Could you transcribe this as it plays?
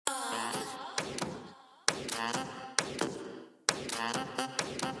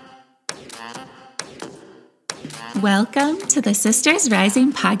Welcome to the Sisters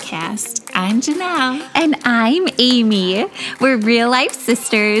Rising podcast. I'm Janelle. And I'm Amy. We're real life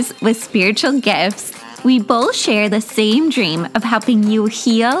sisters with spiritual gifts. We both share the same dream of helping you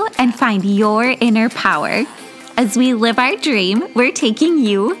heal and find your inner power. As we live our dream, we're taking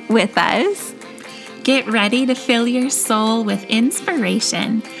you with us. Get ready to fill your soul with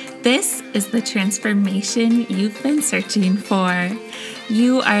inspiration. This is the transformation you've been searching for.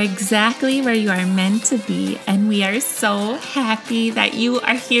 You are exactly where you are meant to be, and we are so happy that you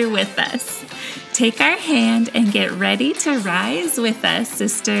are here with us. Take our hand and get ready to rise with us,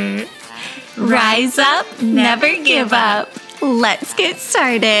 sister. Rise up, never give up. Let's get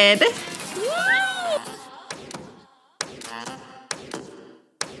started.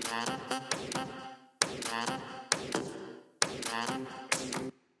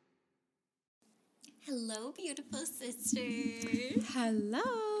 Hello, beautiful sister. Hello.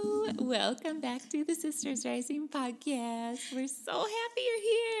 Welcome back to the Sisters Rising podcast. We're so happy you're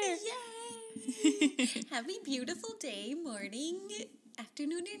here. Yay! Happy beautiful day, morning,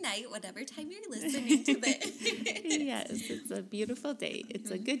 afternoon, or night, whatever time you're listening to this. Yes, it's a beautiful day.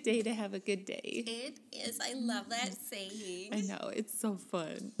 It's a good day to have a good day. It is. I love that saying. I know. It's so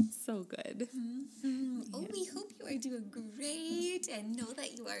fun. So good. Mm-hmm. Oh, we hope you are doing great and know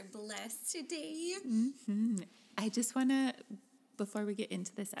that you are blessed today. Mm-hmm. I just want to, before we get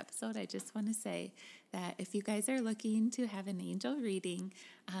into this episode, I just want to say that if you guys are looking to have an angel reading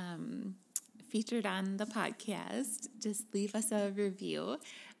featured on the podcast, just leave us a review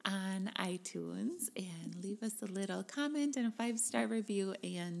on iTunes and leave us a little comment and a 5-star review,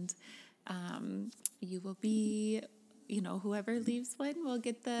 and you will be, whoever leaves one will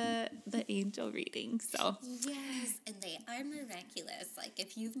get the angel reading. So yes, and they are miraculous. Like,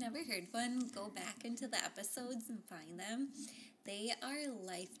 if you've never heard one, go back into the episodes and find them. They are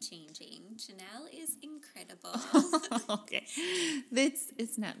life-changing. Janelle is incredible. Okay.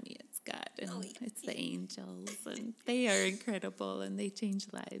 It's not me, it's God. And it's the angels. And they are incredible and they change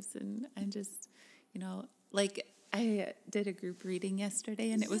lives. And I'm just, I did a group reading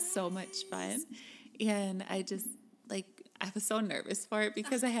yesterday and it was so much fun. And I just, I was so nervous for it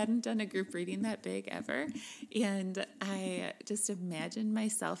because I hadn't done a group reading that big ever. And I just imagined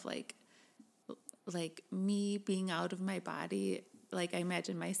myself like me being out of my body. Like, I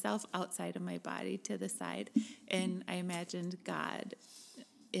imagined myself outside of my body to the side, and I imagined God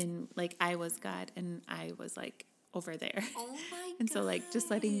I was God and I was over there. Oh my And so just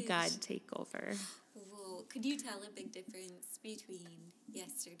letting God take over. Whoa. Could you tell a big difference between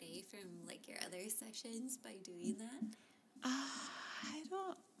yesterday from your other sessions by doing that? I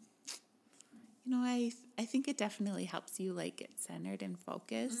don't. I think it definitely helps you get centered and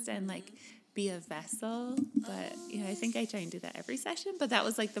focused and be a vessel. But I think I try and do that every session. But that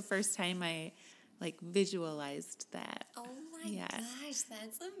was the first time I visualized that. Oh my gosh,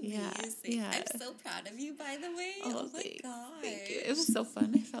 that's amazing. Yeah. I'm so proud of you, by the way. Oh my gosh. Thank you. It was so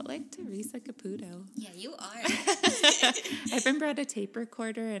fun. I felt like Teresa Caputo. Yeah, you are. I even brought a tape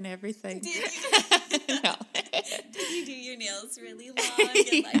recorder and everything. Did you? No. Did you do your nails really long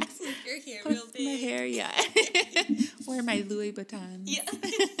and flip your hair real big? My hair, yeah. Wear my Louis Vuittons. Yeah.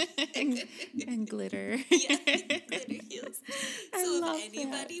 and glitter. Yeah, glitter heels. So if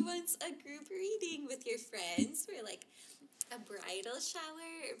anybody that. wants a group reading with your friends for a bridal shower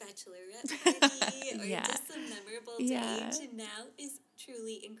or bachelorette party or just a memorable day, Janelle is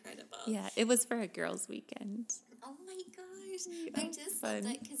truly incredible. Yeah, it was for a girls' weekend. Oh my gosh. Yeah, I just fun. love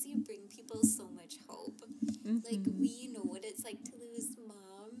that because you bring people so much hope. Mm-hmm. We know what it's like to lose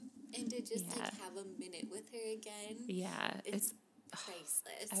mom and to just have a minute with her again. Yeah. It's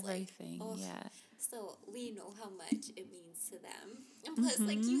priceless. Everything, yeah. So we know how much it means to them. And plus,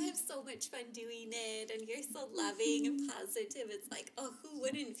 you have so much fun doing it and you're so loving and positive. It's who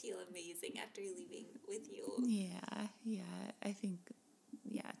wouldn't feel amazing after leaving with you? Yeah. I think,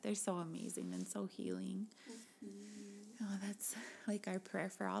 they're so amazing and so healing. Mm-hmm. Oh, that's our prayer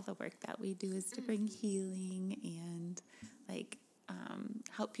for all the work that we do is to bring healing and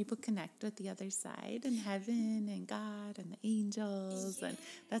help people connect with the other side and heaven and God and the angels. Yes. And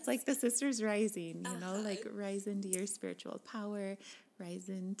that's the Sisters Rising, rise into your spiritual power, rise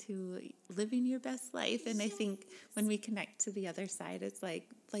into living your best life. And I think when we connect to the other side, it's like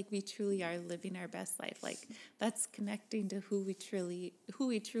we truly are living our best life. That's connecting to who we truly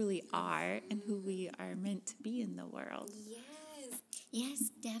are and who we are meant to be in the world. Yes,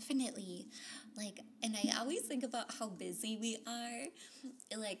 definitely. And I always think about how busy we are,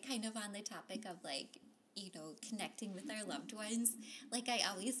 kind of on the topic of connecting with our loved ones. I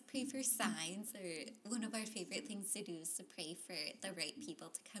always pray for signs, or one of our favorite things to do is to pray for the right people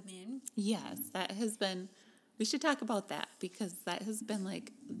to come in. Yes, that has been We should talk about that because that has been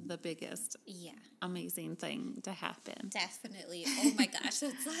like the biggest Yeah. amazing thing to happen. Definitely. Oh my gosh,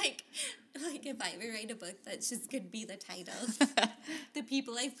 it's like if I ever write a book, that's just gonna be the title. The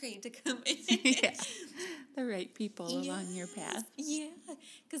people I've prayed to come in. Yeah. The right people along your path. Yeah,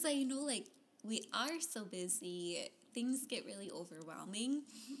 because I know like we are so busy, things get really overwhelming,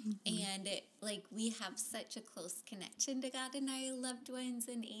 and like we have such a close connection to God and our loved ones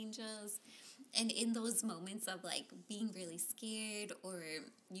and angels. And in those moments of like being really scared or,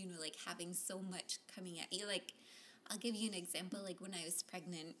 like having so much coming at you, like I'll give you an example, like when I was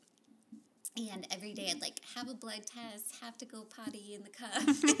pregnant and every day I'd like have a blood test, have to go potty in the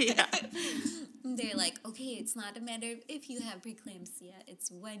cup. Yeah. They're like, okay, it's not a matter of if you have preeclampsia, it's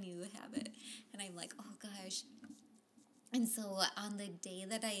when you have it. And I'm like, oh gosh. And so on the day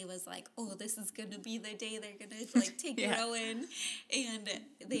that I was like, oh, this is going to be the day they're going to like take Yeah. Rowan. And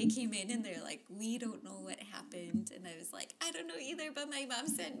they came in and they're like, we don't know what happened. And I was like, I don't know either, but my mom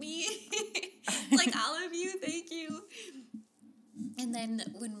sent me. Like all of you, thank you. And then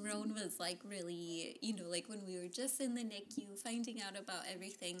when Rowan was like really, like when we were just in the NICU finding out about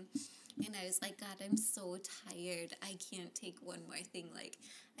everything, and I was like, God, I'm so tired. I can't take one more thing. Like,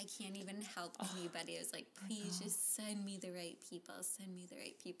 I can't even help anybody. I was like, please just send me the right people. Send me the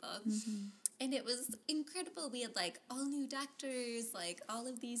right people. Mm-hmm. And it was incredible. We had like all new doctors, like all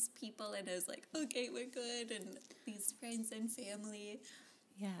of these people. And I was like, okay, we're good. And these friends and family.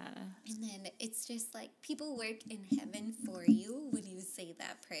 Yeah. And then it's just like people work in heaven for you when you say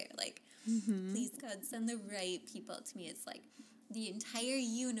that prayer. Like, please, God, send the right people to me. It's like the entire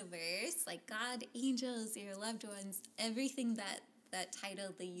universe, like God, angels, your loved ones, everything that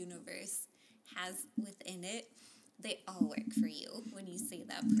title the universe has within it, they all work for you when you say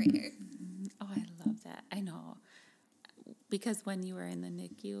that prayer. Oh, I love that. I know. Because when you were in the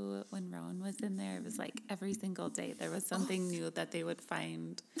NICU, when Rowan was in there, it was like every single day there was something new that they would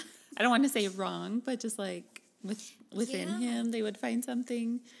find. I don't want to say wrong, but just like within him, they would find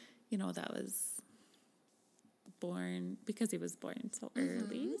something, that was born because he was born so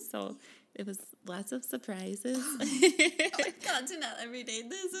early. So it was lots of surprises. Oh my God, to not every day.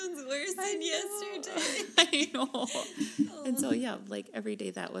 This one's worse than yesterday. I know. And so, yeah, like every day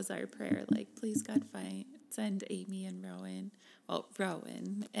that was our prayer. Like, please, God, send Amy and Rowan,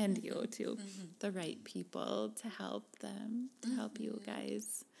 and you too, the right people to help them, to help you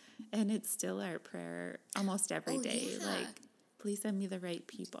guys. And it's still our prayer almost every day. Yeah. Like, please send me the right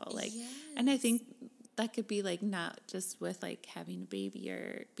people. Like, Yes. and I think that could be like not just with like having a baby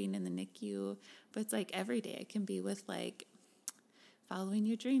or being in the NICU, but it's like every day. It can be with like following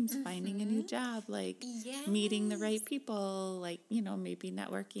your dreams, finding a new job, like meeting the right people, like, maybe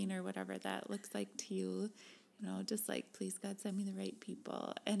networking or whatever that looks like to you, just like, please, God, send me the right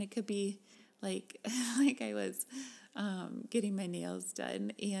people. And it could be like, like I was getting my nails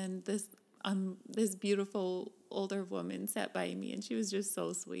done and this beautiful older woman sat by me and she was just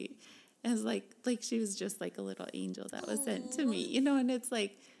so sweet. And it's like she was just like a little angel that was sent to me, and it's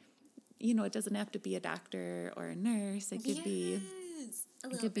like, it doesn't have to be a doctor or a nurse. It could be a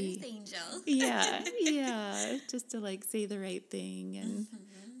little birth angel. Yeah, just to like say the right thing. And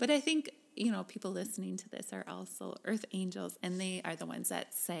but I think, people listening to this are also earth angels, and they are the ones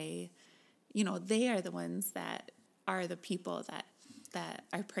that say, they are the ones that are the people that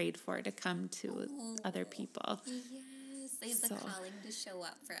are prayed for to come to other people. Yes, they have the calling to show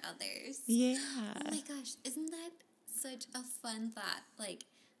up for others. Yeah. Oh my gosh, isn't that such a fun thought? Like,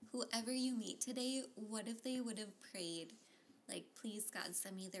 whoever you meet today, what if they would have prayed, like, please, God,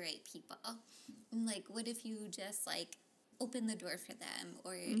 send me the right people? And, like, what if you just, like, open the door for them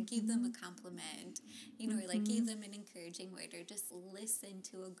or gave them a compliment, or, like, gave them an encouraging word or just listen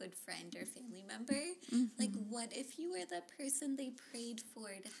to a good friend or family member? Like, what if you were the person they prayed for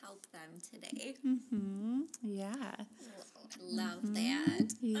to help them today? Yeah. Oh, I love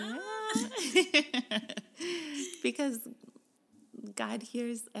that. Yeah. Because God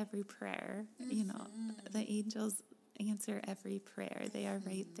hears every prayer. The angels answer every prayer. They are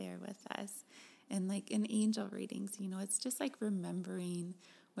right there with us. And like in angel readings, it's just like remembering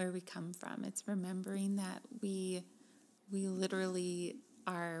where we come from. It's remembering that we literally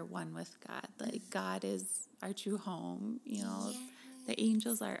are one with God. Like God is our true home. The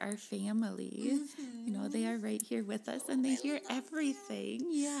angels are our family. They are right here with us, and they hear everything.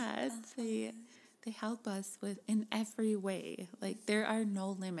 That. Yes, they help us in every way. Like there are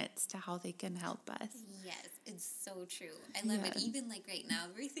no limits to how they can help us. Yes, it's so true. I love it. Even like right now,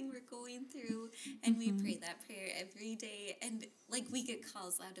 everything we're going through, and we pray that prayer every day, and like we get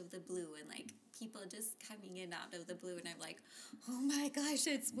calls out of the blue, and like people just coming in out of the blue, and I'm like, oh my gosh,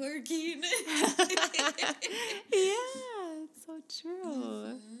 it's working. Yeah, it's so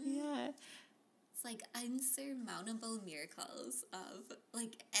true. Yeah. It's like unsurmountable miracles of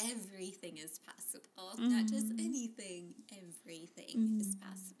like everything is possible, not just anything, everything is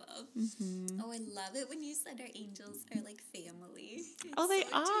possible. Oh, I love it when you said our angels are like family. Oh, they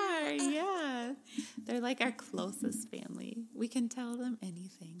It's so are. true. Yeah. They're like our closest family. We can tell them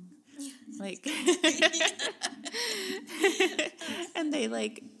anything. Like, and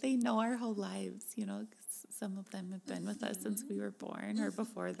they know our whole lives, 'cause some of them have been with us since we were born or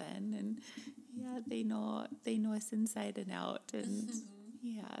before then. And yeah, they know us inside and out. And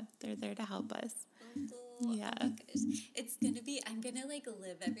yeah, they're there to help us. Yeah. Oh my gosh. I'm gonna like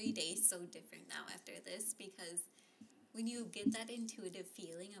live every day so different now after this, because when you get that intuitive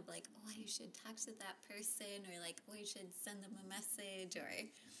feeling of like, oh, I should talk to that person, or like, oh, I should send them a message, or,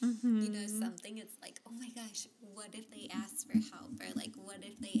 something, it's like, oh my gosh, what if they ask for help? Or like, what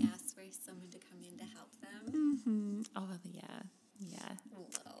if they ask for someone to come in to help them? Oh, yeah. Yeah.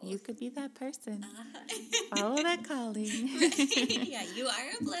 Whoa. You could be that person. Follow that calling. Yeah, you are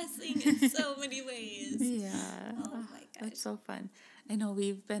a blessing in so many ways. Yeah. Oh my gosh. That's so fun. I know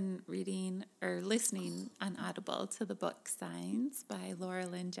we've been reading or listening on Audible to the book Signs by Laura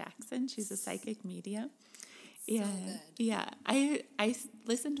Lynn Jackson. She's a psychic medium. Yeah. good. Yeah. I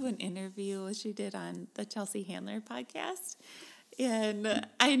listened to an interview she did on the Chelsea Handler podcast. And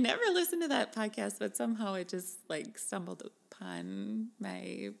I never listened to that podcast, but somehow it just like stumbled upon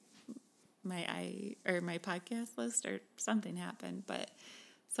my podcast list, or something happened. But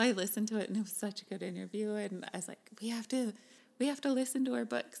so I listened to it, and it was such a good interview, and I was like, we have to listen to her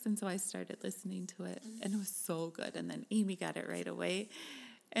books. And so I started listening to it, and it was so good. And then Amy got it right away,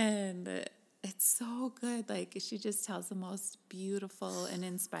 and it's so good. Like, she just tells the most beautiful and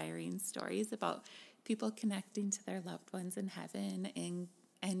inspiring stories about people connecting to their loved ones in heaven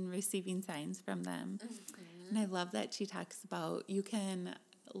and receiving signs from them. And I love that she talks about you can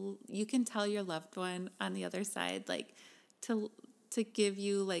tell your loved one on the other side, like, to give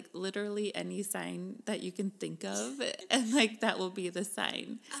you like literally any sign that you can think of, and like that will be the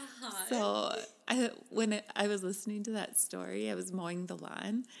sign. So when I was listening to that story, I was mowing the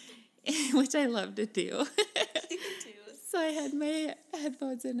lawn, which I love to do. So I had my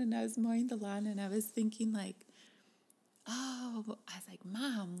headphones in, and I was mowing the lawn, and I was thinking like, I was like,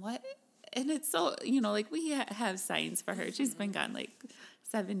 Mom, what? And it's so, like we have signs for her. She's been gone like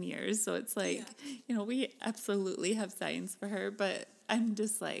 7 years. So it's like, we absolutely have signs for her. But I'm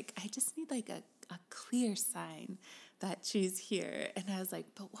just like, I just need like a clear sign that she's here. And I was like,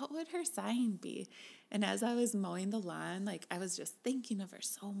 but what would her sign be? And as I was mowing the lawn, like I was just thinking of her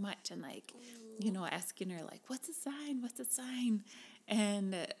so much, and like, asking her like, what's a sign? What's a sign?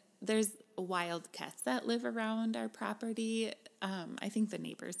 And there's wild cats that live around our property. I think the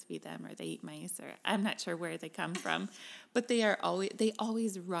neighbors feed them, or they eat mice, or I'm not sure where they come from, but they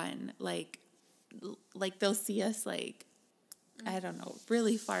always run, like they'll see us like, I don't know,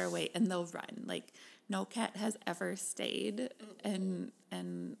 really far away, and they'll run. Like no cat has ever stayed and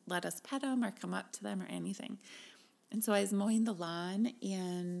let us pet them or come up to them or anything. And so I was mowing the lawn,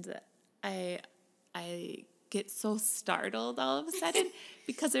 and I get so startled all of a sudden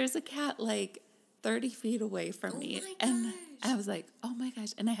because there's a cat like 30 feet away from me. And I was like, oh my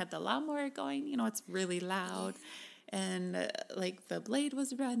gosh. And I had the lawnmower going, it's really loud. And like the blade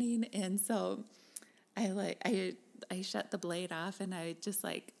was running. And so I shut the blade off, and I just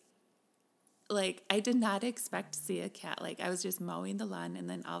like I did not expect to see a cat. Like I was just mowing the lawn, and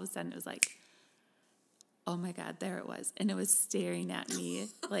then all of a sudden it was like, oh my God, there it was. And it was staring at me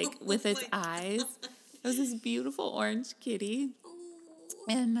like with its eyes. It was this beautiful orange kitty.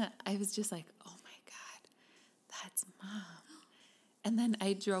 And I was just like, oh my God, that's Mom. And then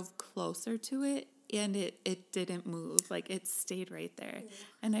I drove closer to it, and it didn't move. Like it stayed right there.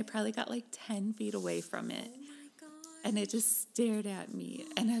 And I probably got like 10 feet away from it. Oh my God. And it just stared at me.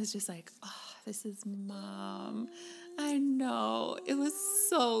 And I was just like, oh, this is Mom. I know. It was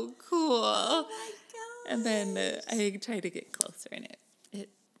so cool. Oh my God. And then I tried to get closer, and it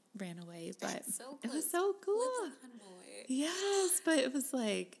ran away. But it was so cool. Yes, but it was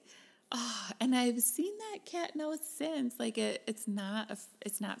like, and I've seen that cat now since. Like it's not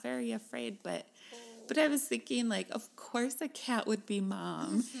very afraid, but I was thinking like, of course a cat would be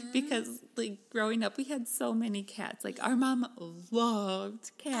Mom, because like growing up we had so many cats. Like our mom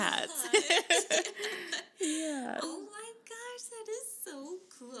loved cats. Yeah. Oh my gosh, that is so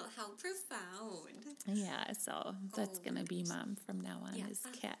cool. How profound. Yeah, so that's gonna be Mom from now on, is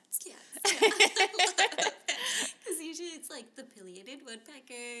cats. Yes. Because you It's like the pileated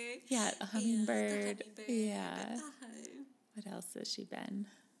woodpecker. Yeah, a hummingbird. And the hummingbird. Yeah. What else has she been?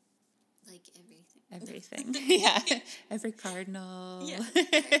 Like everything. Everything. Yeah. Every cardinal. Yeah.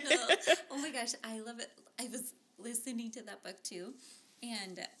 Cardinal. Oh my gosh, I love it. I was listening to that book too,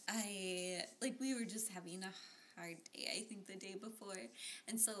 and we were just having a hard day, I think the day before,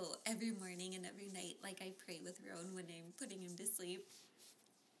 and so every morning and every night, like, I pray with Rowan when I'm putting him to sleep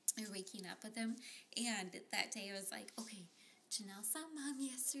or waking up with him, and that day I was like, okay, Janelle saw Mom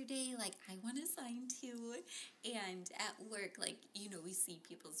yesterday, like, I want a sign too, and at work, like, we see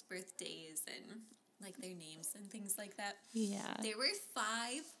people's birthdays and, like, their names and things like that. Yeah. There were 5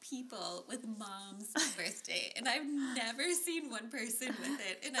 people with Mom's birthday, and I've never seen one person with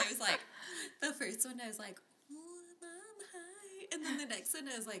it, and I was like, the first one, I was like, oh, Mom, hi, and then the next one,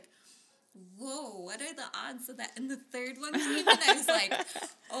 I was like, whoa, what are the odds of that? And the third one came, and I was like,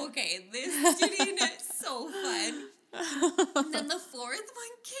 okay, this is getting so fun. And then the 4th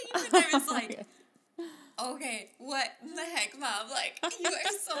one came, and I was like, okay, what in the heck, Mom? Like, you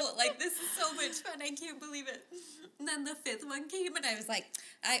are so, like, this is so much fun. I can't believe it. And then the 5th one came, and I was like,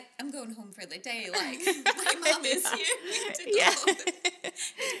 I'm going home for the day. Like, my mom is here. We need to go.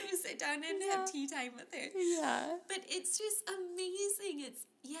 To sit down and have tea time with her. Yeah. But it's just amazing.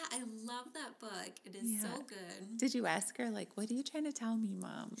 I love that book. It is so good. Did you ask her, like, what are you trying to tell me,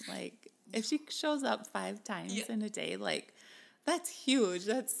 Mom? Like, if she shows up 5 times in a day, like, that's huge.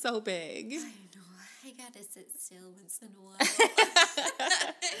 That's so big. I know. I gotta sit still once in a while.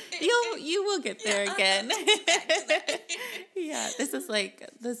 You will get there again. Yeah, this is like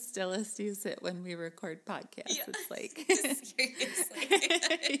the stillest you sit when we record podcasts. Yeah. It's like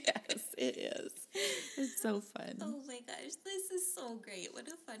seriously. Yes, it is. It's so fun. Oh my gosh, this is so great. What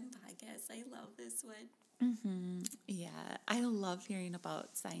a fun podcast. I love this one. Mm-hmm. Yeah, I love hearing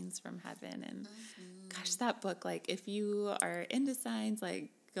about signs from heaven, and gosh, that book, like, if you are into signs, like,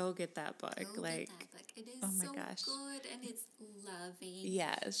 go get that book. Get that book. It is so good, and it's loving.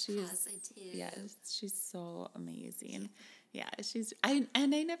 Yeah, she's positive. Yeah, she's so amazing. Yeah, I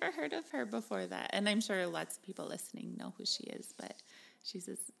never heard of her before that, and I'm sure lots of people listening know who she is, but she's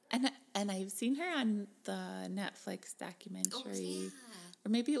and I've seen her on the Netflix documentary, or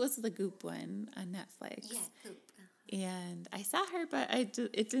maybe it was the Goop one on Netflix. Yeah, Goop. And I saw her, but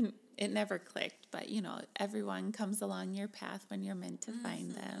it never clicked. But, everyone comes along your path when you're meant to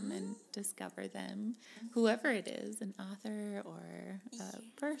find them and discover them. Whoever it is, an author or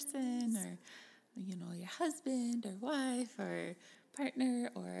a person or, your husband or wife or partner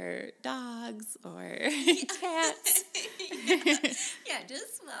or dogs or cats. Yeah,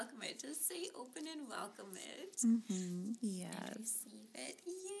 just welcome it. Just stay open and welcome it. Mm-hmm. Yeah. Receive it.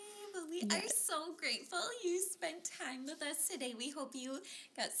 Yay. Well, we are so grateful you spent time with us today. We hope you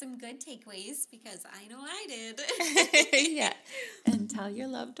got some good takeaways, because I know I did. Yeah. And tell your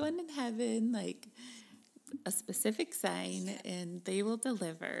loved one in heaven, like, a specific sign, and they will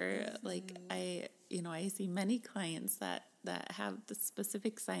deliver. Like, I see many clients that have the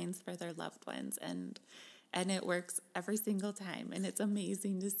specific signs for their loved ones, and it works every single time, and it's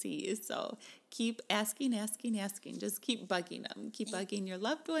amazing to see. So keep asking. Just keep bugging them. Keep bugging your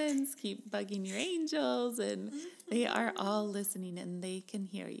loved ones. Keep bugging your angels, and they are all listening, and they can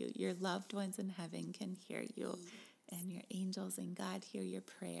hear you. Your loved ones in heaven can hear you, and your angels and God hear your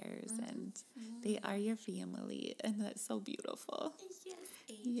prayers, and they are your family, and that's so beautiful.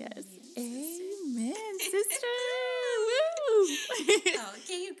 Yes. Amen, sister. Woo!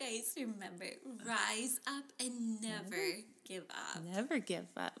 Okay, you guys, remember, rise up and never give up. Never give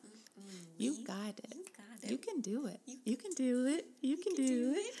up. You got it. You You can do it. You can do it. You can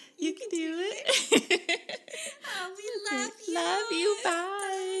do it. You can do it. Oh, we love you. Love you.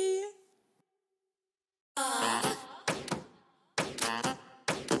 Bye.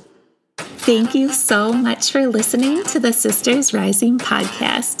 Thank you so much for listening to the Sisters Rising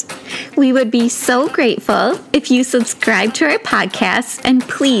podcast. We would be so grateful if you subscribe to our podcast, and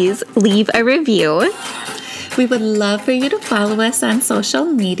please leave a review. We would love for you to follow us on social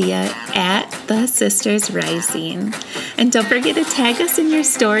media at The Sisters Rising. And don't forget to tag us in your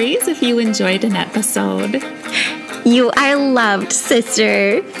stories if you enjoyed an episode. You are loved,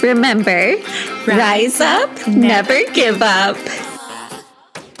 sister. Remember, rise up, never give up.